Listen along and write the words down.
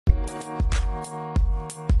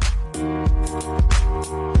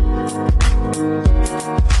What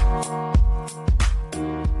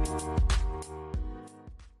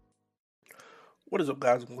is up,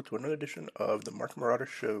 guys? Welcome to another edition of the Market Marauder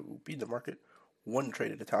Show. Beat the market one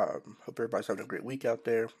trade at a time. Hope everybody's having a great week out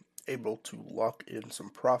there, able to lock in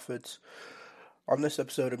some profits. On this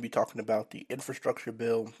episode, I'll be talking about the infrastructure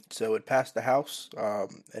bill. So it passed the House,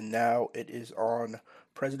 and now it is on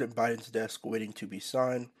President Biden's desk waiting to be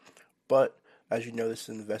signed. But as you know, this is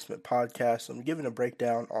an investment podcast. So I'm giving a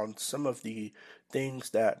breakdown on some of the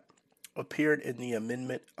things that appeared in the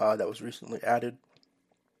amendment that was recently added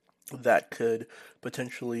that could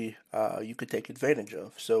potentially you could take advantage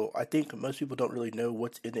of. So I think most people don't really know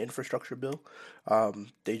what's in the infrastructure bill.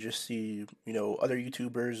 They just see other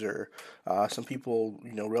YouTubers or some people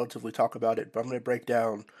relatively talk about it. But I'm going to break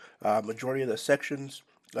down majority of the sections.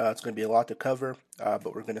 It's going to be a lot to cover,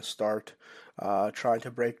 but we're going to start trying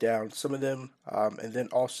to break down some of them, and then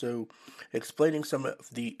also explaining some of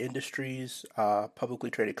the industries, publicly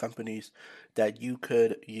traded companies that you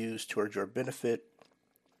could use towards your benefit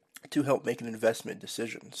to help make an investment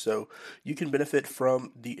decision. So you can benefit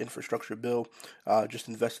from the infrastructure bill. Just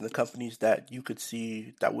invest in the companies that you could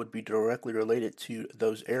see that would be directly related to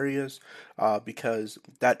those areas, because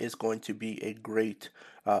that is going to be a great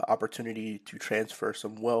opportunity to transfer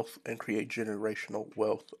some wealth and create generational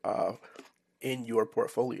wealth in your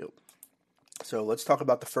portfolio. So let's talk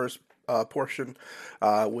about the first portion,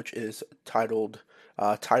 which is titled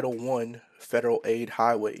Title One Federal Aid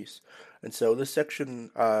Highways. And so this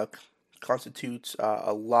section constitutes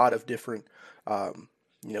a lot of different,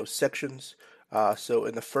 sections. So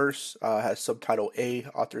in the first has subtitle A,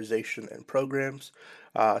 Authorization and Programs.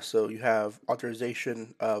 So you have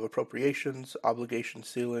authorization of appropriations, obligation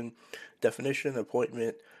ceiling, definition,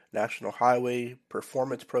 appointment, National Highway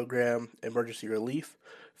Performance Program, emergency relief,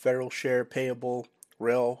 federal share payable,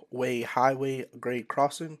 railway highway grade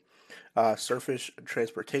crossing, surface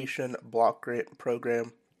transportation block grant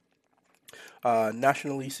program,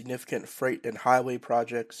 nationally significant freight and highway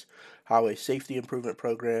projects, highway safety improvement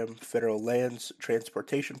program, federal lands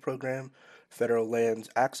transportation program, federal lands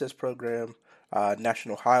access program,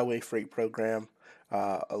 national highway freight program,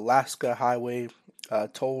 Alaska highway,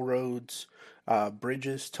 toll roads,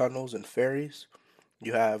 bridges, tunnels, and ferries.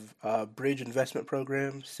 You have bridge investment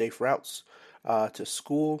program, safe routes to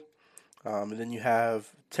school, and then you have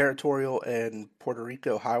territorial and Puerto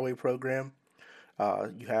Rico highway program.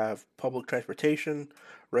 You have public transportation,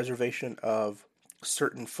 reservation of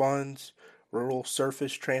certain funds, rural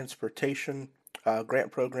surface transportation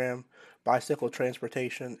grant program, bicycle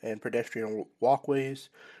transportation and pedestrian walkways,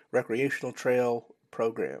 recreational trail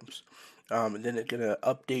programs. And then it's going to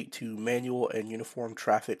update to manual and uniform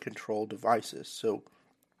traffic control devices. So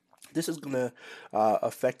this is going to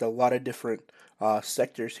affect a lot of different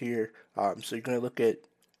sectors here. So you're going to look at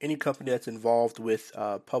any company that's involved with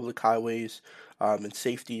public highways and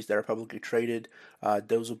safeties that are publicly traded.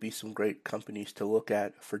 Those will be some great companies to look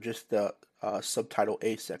at for just the subtitle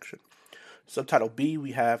A section. Subtitle B,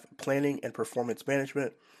 we have planning and performance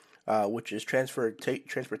management, which is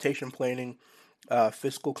transportation planning,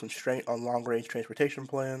 fiscal constraint on long-range transportation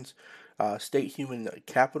plans, state human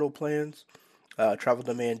capital plans, travel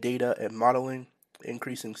demand data and modeling,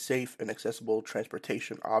 increasing safe and accessible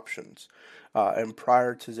transportation options, and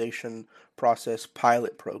prioritization process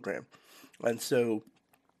pilot program. And so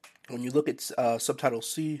when you look at subtitle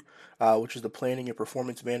C, which is the planning and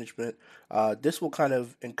performance management, this will kind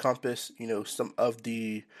of encompass, some of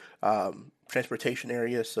the transportation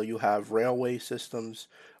areas. So you'll have railway systems.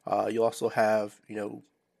 You also have,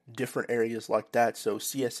 different areas like that. So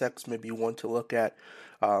CSX may be one to look at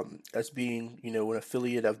as being, an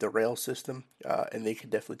affiliate of the rail system, and they can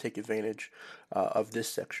definitely take advantage of this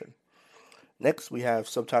section. Next, we have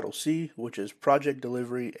subtitle C, which is project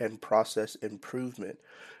delivery and process improvement.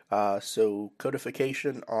 So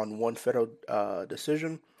codification on one federal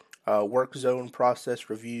decision, work zone process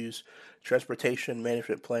reviews, transportation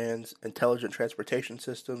management plans, intelligent transportation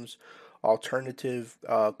systems, alternative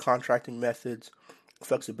contracting methods,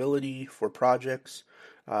 flexibility for projects.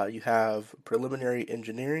 You have preliminary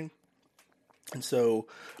engineering. And so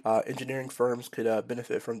engineering firms could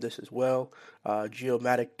benefit from this as well.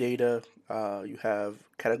 Geomatic data, you have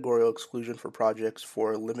categorical exclusion for projects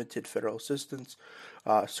for limited federal assistance,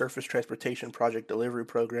 surface transportation project delivery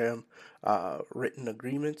program, written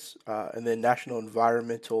agreements, and then National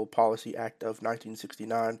Environmental Policy Act of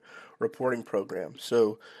 1969 reporting program.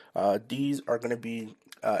 So these are going to be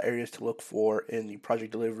areas to look for in the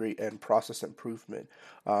project delivery and process improvement.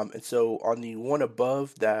 And so on the one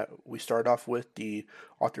above that we start off with, the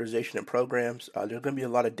authorization and programs, there's going to be a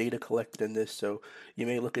lot of data collected in this. So you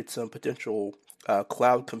may look at some potential potential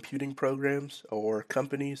cloud computing programs or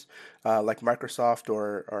companies like Microsoft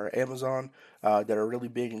or Amazon that are really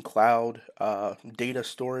big in cloud data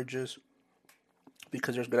storages,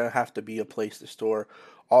 because there's going to have to be a place to store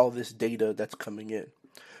all of this data that's coming in.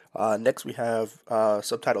 Next, we have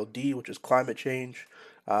subtitle D, which is climate change.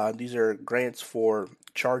 These are grants for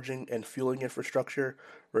charging and fueling infrastructure,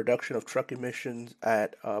 reduction of truck emissions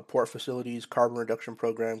at port facilities, carbon reduction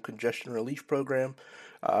program, congestion relief program,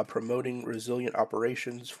 promoting resilient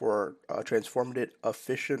operations for transformative,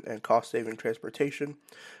 efficient, and cost-saving transportation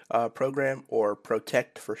program, or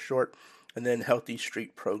PROTECT for short, and then healthy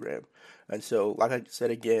street program. And so, like I said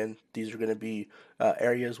again, these are going to be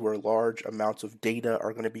areas where large amounts of data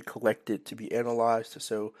are going to be collected to be analyzed.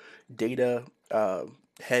 So, data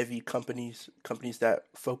heavy companies that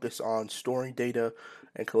focus on storing data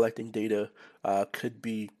and collecting data could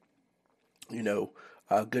be,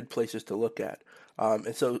 good places to look at.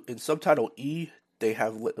 And so, in subtitle E, they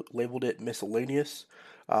have labeled it miscellaneous.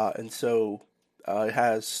 And so, it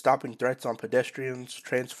has stopping threats on pedestrians,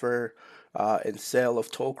 transfer and sale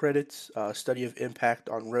of toll credits, study of impact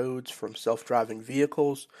on roads from self-driving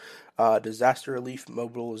vehicles, disaster relief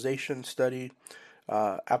mobilization study,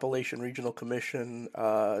 Appalachian Regional Commission,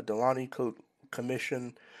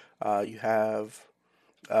 Commission. You have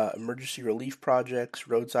emergency relief projects,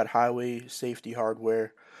 roadside highway safety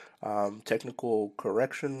hardware, technical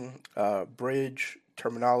correction, bridge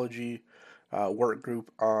terminology, work group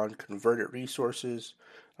on converted resources,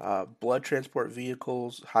 blood transport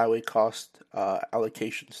vehicles, highway cost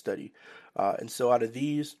allocation study. And so out of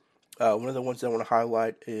these, one of the ones that I want to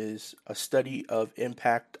highlight is a study of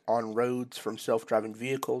impact on roads from self-driving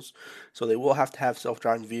vehicles. So they will have to have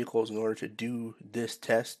self-driving vehicles in order to do this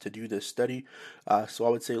test, to do this study. So I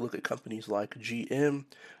would say look at companies like GM,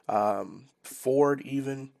 Ford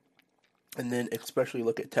even, and then especially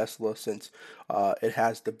look at Tesla, since it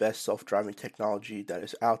has the best self-driving technology that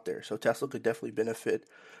is out there. So Tesla could definitely benefit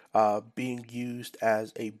being used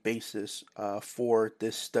as a basis for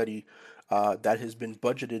this study that has been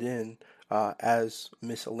budgeted in as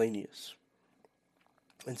miscellaneous.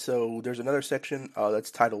 And so there's another section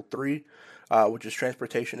that's titled 3, which is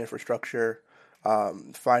transportation infrastructure,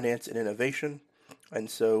 finance, and innovation. And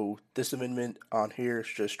so this amendment on here is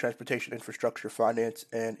just Transportation Infrastructure Finance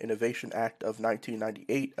and Innovation Act of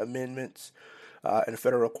 1998 amendments and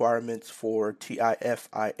federal requirements for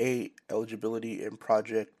TIFIA eligibility and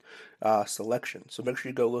project selection. So make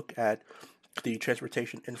sure you go look at the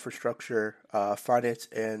Transportation Infrastructure Finance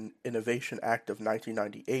and Innovation Act of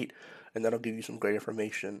 1998, and that'll give you some great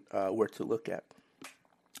information where to look at.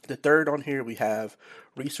 The third on here we have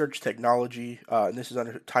research technology, and this is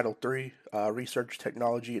under Title III, research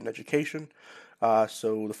technology and education.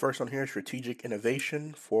 So the first on here is strategic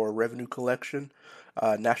innovation for revenue collection,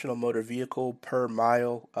 national motor vehicle per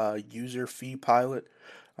mile user fee pilot.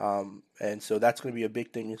 And so that's going to be a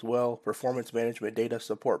big thing as well. Performance management data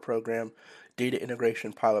support program, data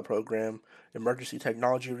integration pilot program, emergency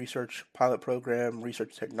technology research pilot program,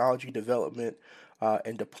 research technology development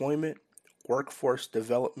and deployment, workforce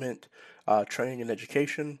development, training and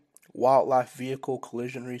education, wildlife vehicle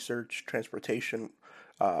collision research, transportation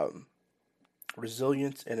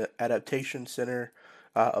resilience and adaptation center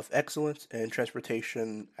of excellence, and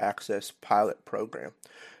transportation access pilot program.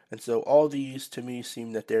 And so all these to me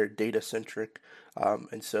seem that they're data centric.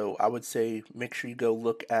 And so I would say make sure you go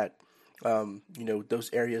look at those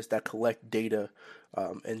areas that collect data,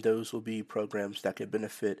 and those will be programs that could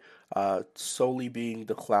benefit solely being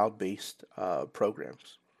the cloud-based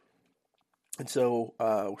programs. And so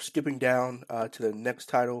we're skipping down to the next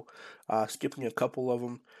title, skipping a couple of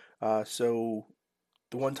them. So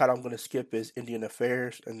the one title I'm going to skip is Indian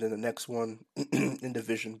Affairs, and then the next one in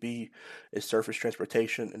Division B is Surface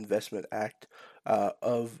Transportation Investment Act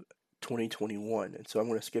of 2021. And so I'm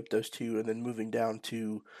going to skip those two, and then moving down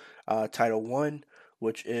to Title 1,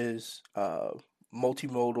 which is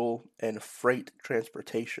multimodal and freight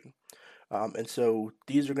transportation. And so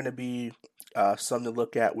these are going to be some to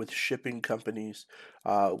look at with shipping companies.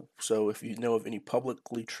 So if you know of any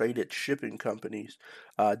publicly traded shipping companies,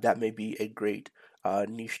 that may be a great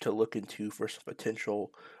niche to look into for some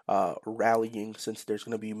potential rallying, since there's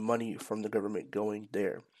going to be money from the government going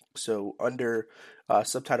there. So under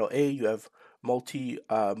subtitle A, you have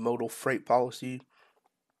multi-modal freight policy,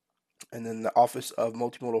 and then the Office of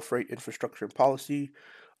Multimodal Freight Infrastructure and Policy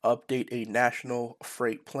update a national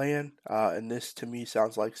freight plan, and this to me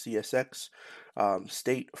sounds like CSX.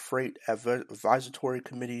 State freight advisory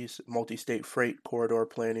committees, multi-state freight corridor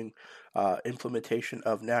planning, implementation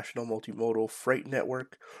of national multimodal freight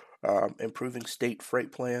network, improving state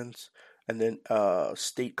freight plans, and then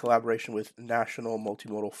state collaboration with National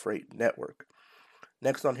Multimodal Freight Network.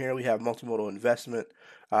 Next on here, we have multimodal investment,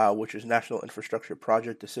 which is national infrastructure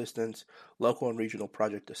project assistance, local and regional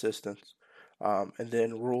project assistance, and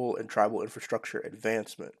then rural and tribal infrastructure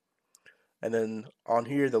advancement. And then on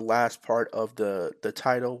here, the last part of the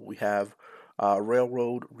title, we have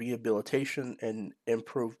railroad rehabilitation and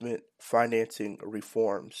improvement financing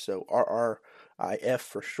reforms. So RRIF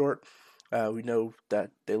for short. We know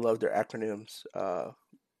that they love their acronyms: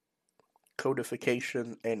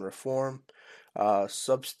 codification and reform,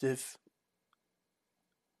 substantive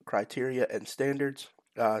criteria and standards,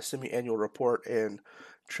 semi-annual report, and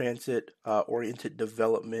transit-oriented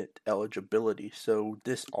development eligibility. So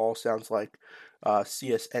this all sounds like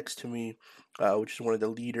CSX to me, which is one of the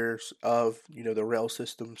leaders of the rail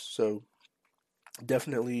systems. So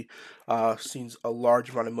definitely seems a large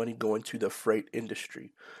amount of money going to the freight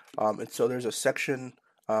industry. And so there's a section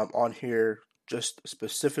on here just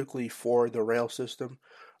specifically for the rail system,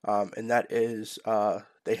 and that is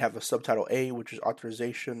they have a subtitle A, which is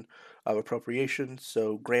authorization of appropriations.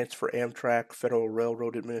 So grants for Amtrak, Federal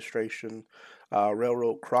Railroad Administration,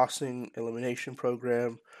 Railroad Crossing Elimination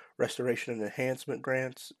Program, Restoration and Enhancement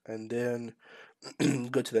Grants, and then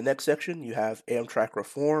go to the next section. You have Amtrak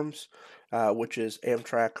reforms, which is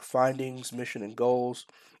Amtrak findings, mission, and goals,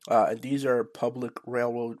 and these are public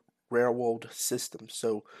railroad systems.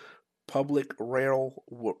 So public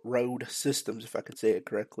railroad systems, if I could say it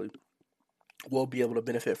correctly, will be able to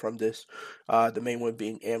benefit from this. The main one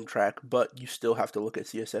being Amtrak, but you still have to look at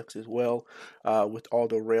CSX as well, with all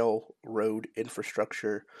the railroad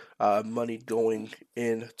infrastructure money going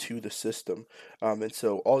into the system. And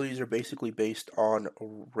so all these are basically based on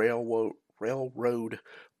railroad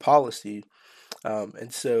policy.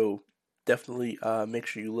 And so definitely make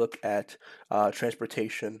sure you look at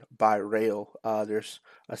transportation by rail. There's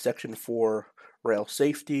a section for rail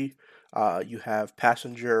safety. You have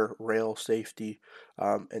passenger rail safety.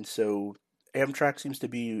 And so Amtrak seems to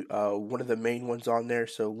be one of the main ones on there.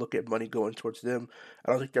 So look at money going towards them.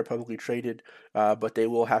 I don't think they're publicly traded, but they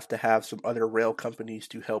will have to have some other rail companies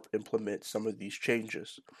to help implement some of these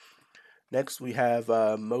changes. Next, we have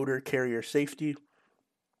motor carrier safety.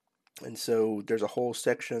 And so there's a whole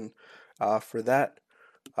section for that.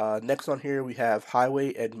 Next on here, we have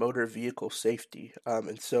highway and motor vehicle safety.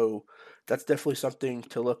 And so that's definitely something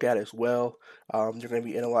to look at as well. They're going to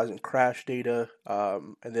be analyzing crash data,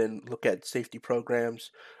 and then look at safety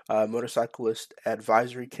programs, Motorcyclist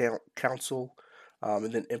Advisory Council,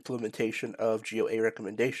 and then implementation of GOA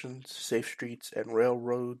recommendations, safe streets and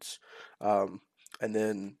railroads, and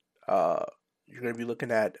then you're going to be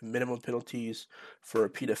looking at minimum penalties for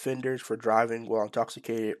repeat offenders for driving while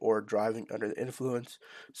intoxicated or driving under the influence.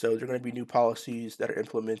 So there are going to be new policies that are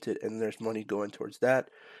implemented, and there's money going towards that.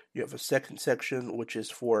 You have a second section, which is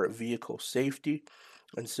for vehicle safety.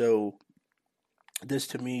 And so this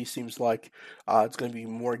to me seems like it's going to be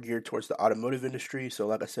more geared towards the automotive industry. So,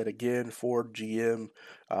 like I said, again, Ford, GM,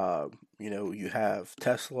 you have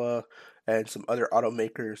Tesla and some other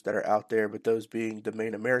automakers that are out there, but those being the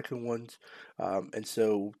main American ones. And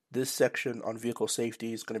so, this section on vehicle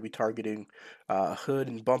safety is going to be targeting hood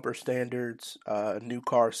and bumper standards, new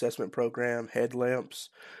car assessment program, headlamps.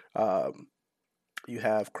 You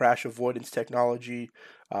have crash avoidance technology,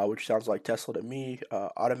 which sounds like Tesla to me,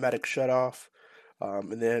 automatic shutoff,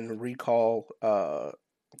 and then recall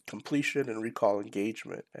completion and recall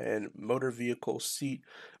engagement, and motor vehicle seat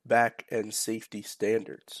back and safety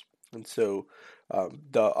standards. And so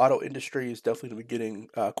the auto industry is definitely going to be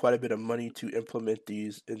getting quite a bit of money to implement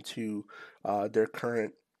these into their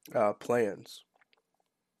current plans.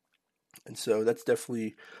 And so that's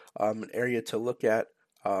definitely an area to look at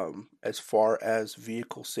as far as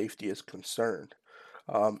vehicle safety is concerned.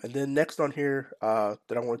 And then next on here that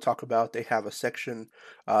I want to talk about, they have a section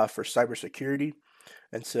for cybersecurity.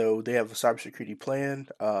 And so they have a cybersecurity plan,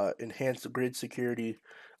 enhanced grid security,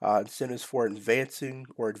 incentives for advancing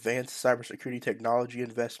or advanced cybersecurity technology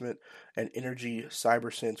investment, and energy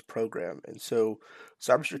cyber sense program. And so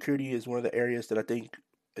cybersecurity is one of the areas that I think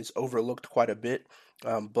is overlooked quite a bit,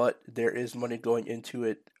 but there is money going into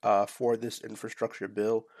it for this infrastructure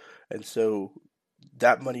bill. And so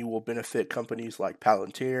that money will benefit companies like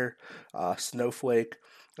Palantir, Snowflake,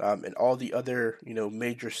 and all the other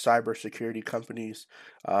major cybersecurity companies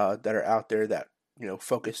that are out there that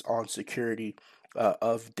focus on security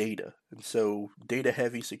of data. And so data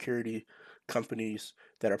heavy security companies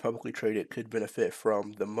that are publicly traded could benefit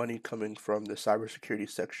from the money coming from the cybersecurity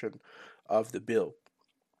section of the bill.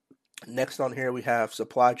 Next on here we have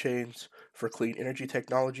supply chains for clean energy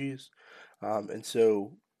technologies, and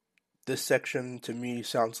so This section to me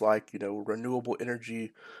sounds like, renewable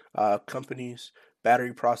energy companies,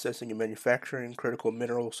 battery processing and manufacturing, critical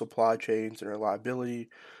mineral supply chains and reliability,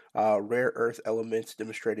 rare earth elements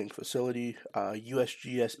demonstrating facility,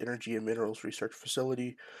 USGS Energy and Minerals Research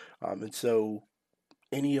Facility. And so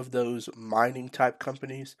any of those mining type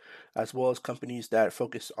companies, as well as companies that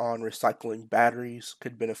focus on recycling batteries,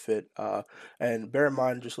 could benefit. And bear in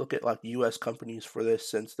mind, just look at like U.S. companies for this,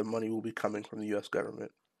 since the money will be coming from the U.S.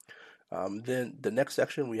 government. Then the next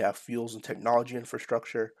section we have fuels and technology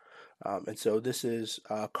infrastructure. And so this is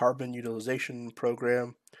carbon utilization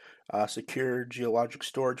program, secure geologic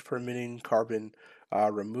storage permitting, carbon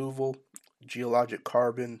removal, geologic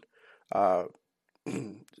carbon uh,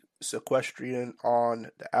 sequestration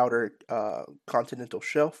on the outer continental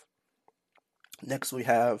shelf. Next, we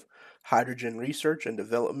have hydrogen research and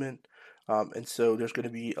development. And so there's going to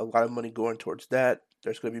be a lot of money going towards that.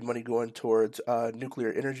 There's going to be money going towards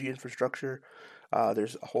nuclear energy infrastructure.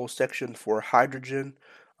 There's a whole section for hydrogen,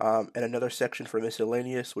 and another section for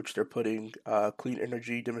miscellaneous, which they're putting clean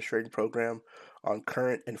energy demonstrating program on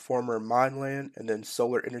current and former mine land, and then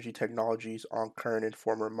solar energy technologies on current and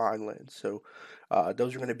former mine land. So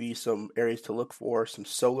those are going to be some areas to look for, some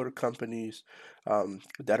solar companies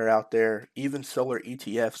that are out there, even solar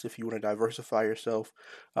ETFs if you want to diversify yourself.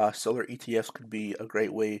 Solar ETFs could be a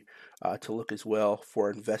great way to look as well for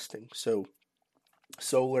investing. So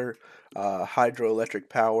solar, hydroelectric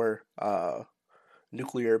power,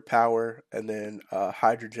 nuclear power, and then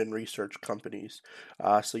hydrogen research companies.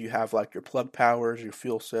 So you have like your plug powers, your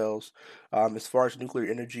fuel cells. As far as nuclear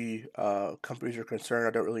energy companies are concerned,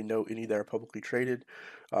 I don't really know any that are publicly traded.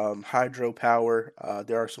 Hydropower,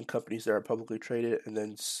 there are some companies that are publicly traded, and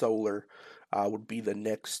then solar would be the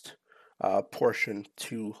next portion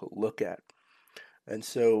to look at. And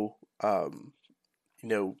so,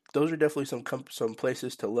 those are definitely some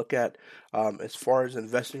places to look at. As far as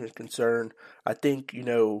investing is concerned, I think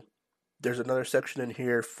there's another section in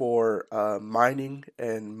here for mining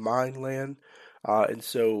and mine land, and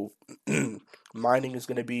so mining is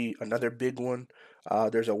going to be another big one.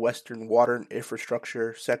 There's a Western water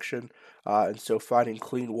infrastructure section, and so finding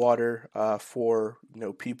clean water for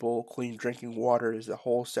people, clean drinking water is a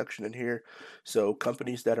whole section in here. So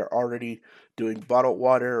companies that are already doing bottled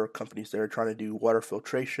water or companies that are trying to do water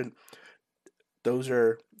filtration, those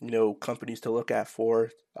are companies to look at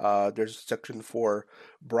for. There's a section for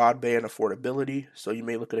broadband affordability, so you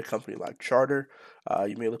may look at a company like Charter.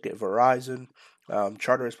 You may look at Verizon.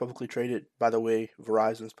 Charter is publicly traded, by the way.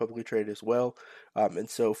 Verizon is publicly traded as well, and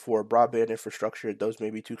so for broadband infrastructure, those may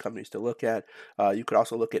be two companies to look at. You could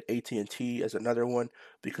also look at AT&T as another one,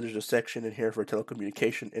 because there's a section in here for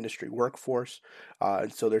telecommunication industry workforce,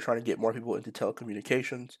 and so they're trying to get more people into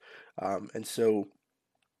telecommunications, and so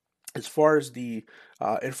as far as the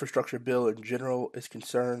infrastructure bill in general is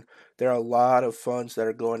concerned, there are a lot of funds that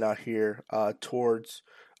are going out here towards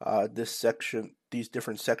this section, these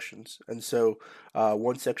different sections. And so,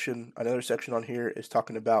 another section on here is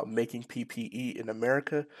talking about making PPE in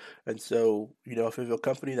America. And so, if you have a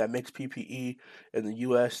company that makes PPE in the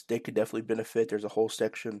U.S., they could definitely benefit. There's a whole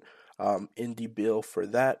section in the bill for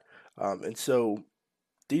that. And so,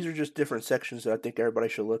 these are just different sections that I think everybody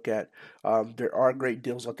should look at. There are great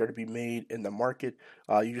deals out there to be made in the market.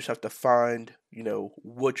 You just have to find,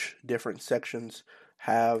 which different sections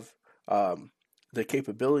have the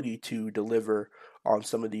capability to deliver on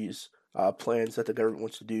some of these plans that the government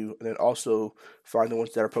wants to do, and then also find the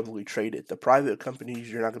ones that are publicly traded. The private companies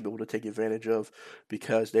you're not going to be able to take advantage of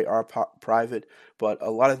because they are private, but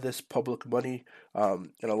a lot of this public money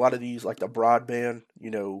and a lot of these, like the broadband,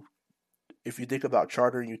 if you think about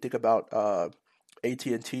Charter and you think about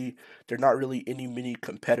AT&T, they're not really any many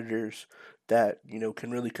competitors that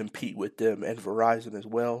can really compete with them, and Verizon as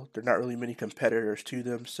well. They're not really many competitors to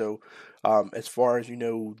them. So, as far as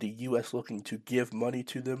the U.S. looking to give money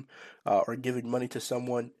to them, or giving money to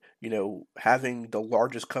someone, having the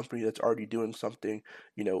largest company that's already doing something,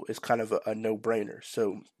 is kind of a no-brainer.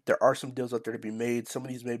 So there are some deals out there to be made. Some of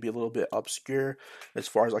these may be a little bit obscure as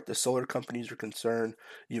far as like the solar companies are concerned.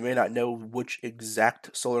 You may not know which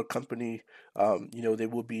exact solar company, they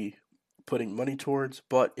will be putting money towards,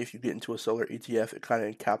 but if you get into a solar ETF, it kind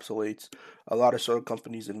of encapsulates a lot of solar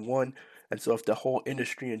companies in one. And so if the whole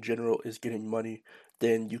industry in general is getting money,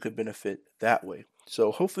 then you could benefit that way.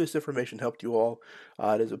 So hopefully this information helped you all.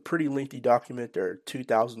 It is a pretty lengthy document. There are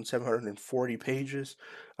 2,740 pages.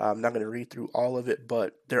 I'm not going to read through all of it,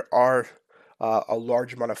 but there are a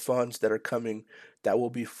large amount of funds that are coming that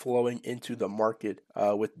will be flowing into the market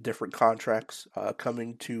with different contracts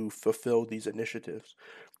coming to fulfill these initiatives.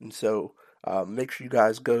 And so Make sure you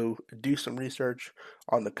guys go do some research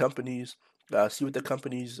on the companies, see what the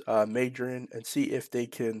companies major in, and see if they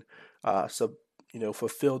can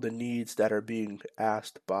fulfill the needs that are being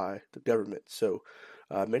asked by the government. So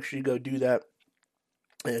make sure you go do that.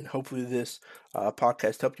 And hopefully, this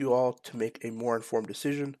podcast helped you all to make a more informed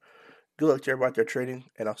decision. Good luck to everybody out there trading,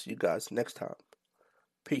 and I'll see you guys next time.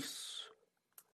 Peace.